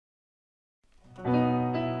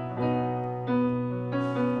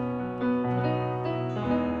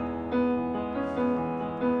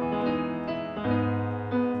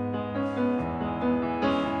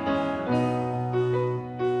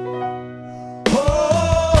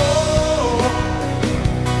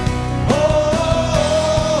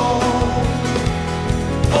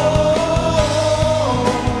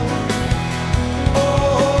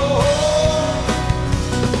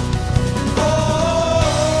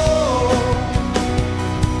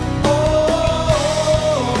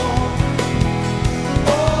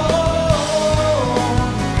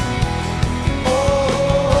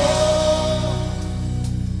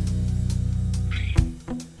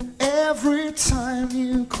time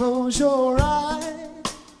you close your eyes,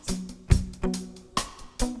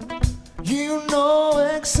 you know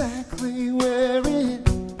exactly where it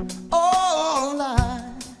all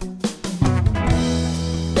lies.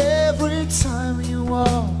 Every time you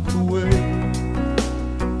walk away,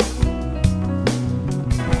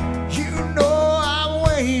 you know I'm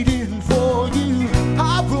waiting for you.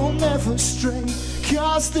 I will never stray,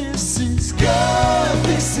 'cause this is good,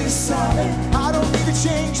 this is solid. I don't need to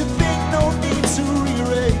change a thing, no need to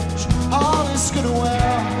rearrange. All is good and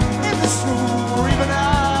well in this room, or even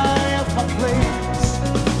I have my place.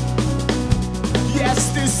 Yes,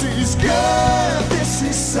 this is good, this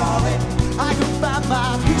is solid. I can find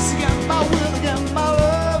my peace again, my will again, my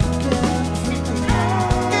love again.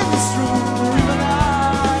 In this room, or even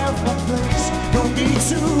I have my place. No need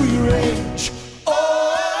to rearrange.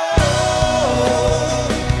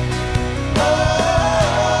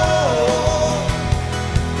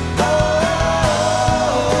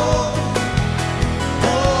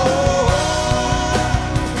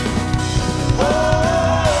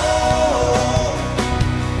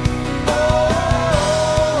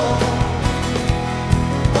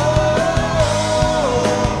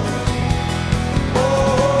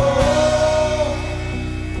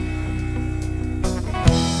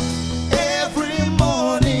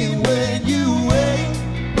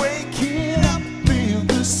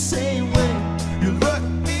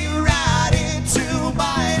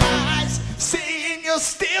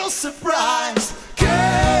 Still surprised.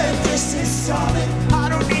 Good, this is solid. I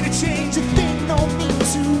don't need to change a thing, no need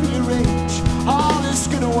to rearrange. All is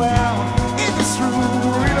good and well in this room,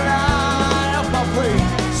 even I have my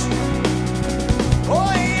place.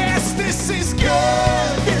 Oh yes, this is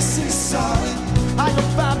good, this is solid. I can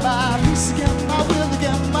find my peace again, my will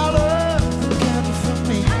again, my love again for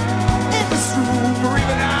me. In this room,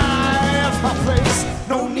 even I have my place.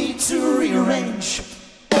 No need to rearrange.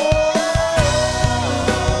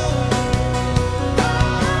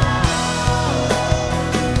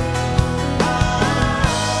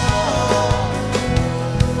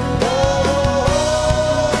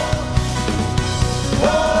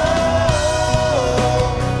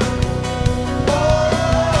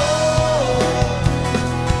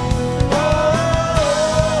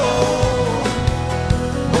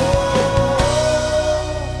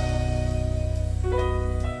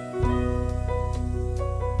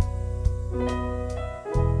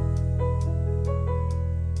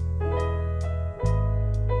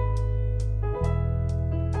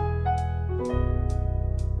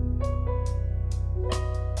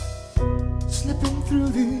 Slipping through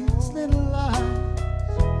these little lies,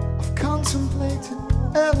 I've contemplated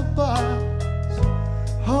alibis.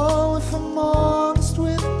 Oh, if I'm honest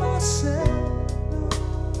with myself,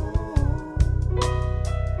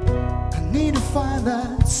 I need to find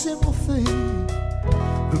that simple thing